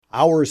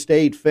Our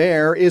state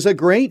fair is a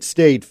great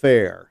state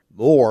fair.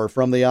 More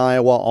from the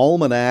Iowa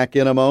Almanac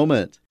in a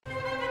moment.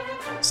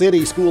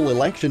 City School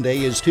Election Day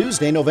is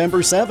Tuesday, November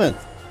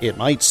 7th. It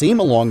might seem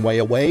a long way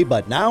away,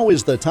 but now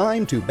is the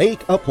time to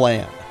make a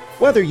plan.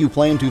 Whether you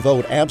plan to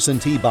vote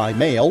absentee by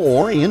mail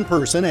or in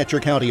person at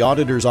your county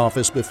auditor's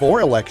office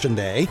before Election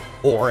Day,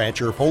 or at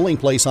your polling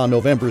place on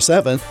November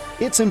 7th,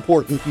 it's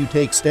important you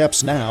take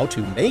steps now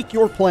to make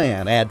your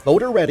plan at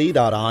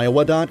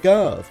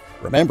voterready.iowa.gov.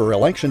 Remember,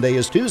 Election Day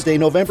is Tuesday,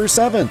 November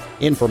 7th.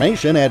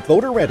 Information at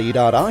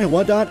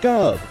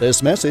voterready.iowa.gov.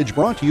 This message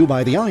brought to you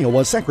by the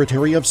Iowa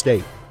Secretary of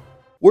State.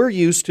 We're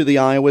used to the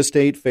Iowa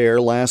State Fair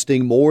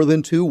lasting more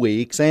than 2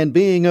 weeks and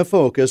being a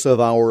focus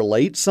of our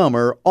late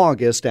summer,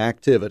 August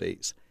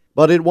activities.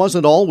 But it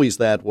wasn't always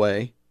that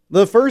way.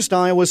 The first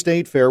Iowa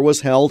State Fair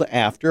was held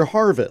after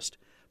harvest,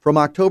 from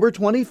October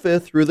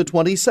 25th through the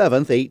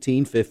 27th,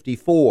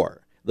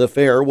 1854. The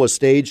fair was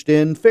staged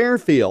in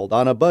Fairfield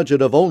on a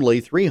budget of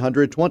only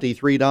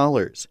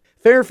 $323.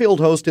 Fairfield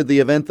hosted the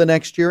event the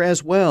next year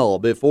as well,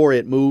 before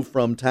it moved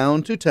from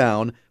town to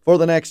town for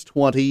the next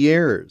 20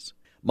 years.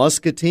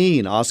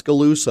 Muscatine,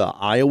 Oskaloosa,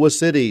 Iowa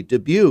City,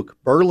 Dubuque,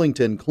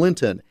 Burlington,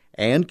 Clinton,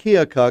 and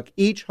Keokuk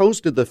each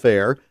hosted the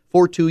fair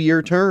for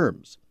 2-year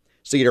terms.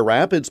 Cedar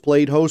Rapids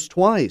played host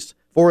twice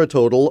for a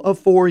total of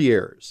 4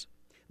 years.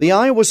 The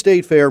Iowa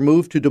State Fair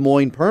moved to Des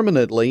Moines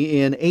permanently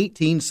in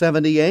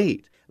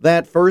 1878.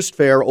 That first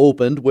fair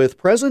opened with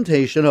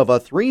presentation of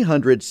a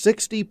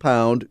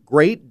 360-pound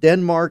Great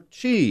Denmark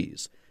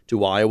cheese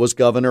to Iowa's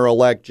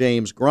Governor-elect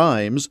James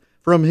Grimes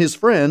from his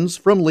friends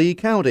from Lee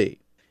County.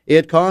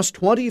 It cost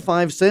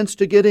 25 cents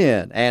to get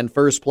in, and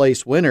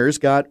first-place winners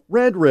got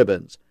red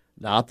ribbons,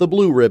 not the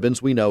blue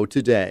ribbons we know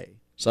today.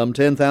 Some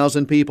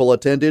 10,000 people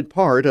attended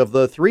part of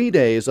the 3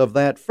 days of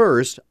that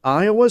first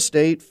Iowa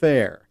State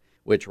Fair,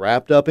 which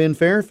wrapped up in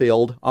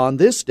Fairfield on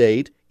this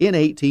date in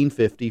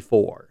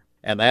 1854.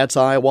 And that's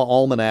Iowa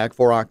Almanac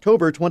for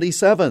October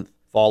 27th.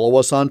 Follow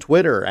us on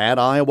Twitter at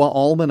Iowa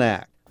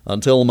Almanac.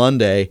 Until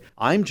Monday,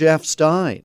 I'm Jeff Stein.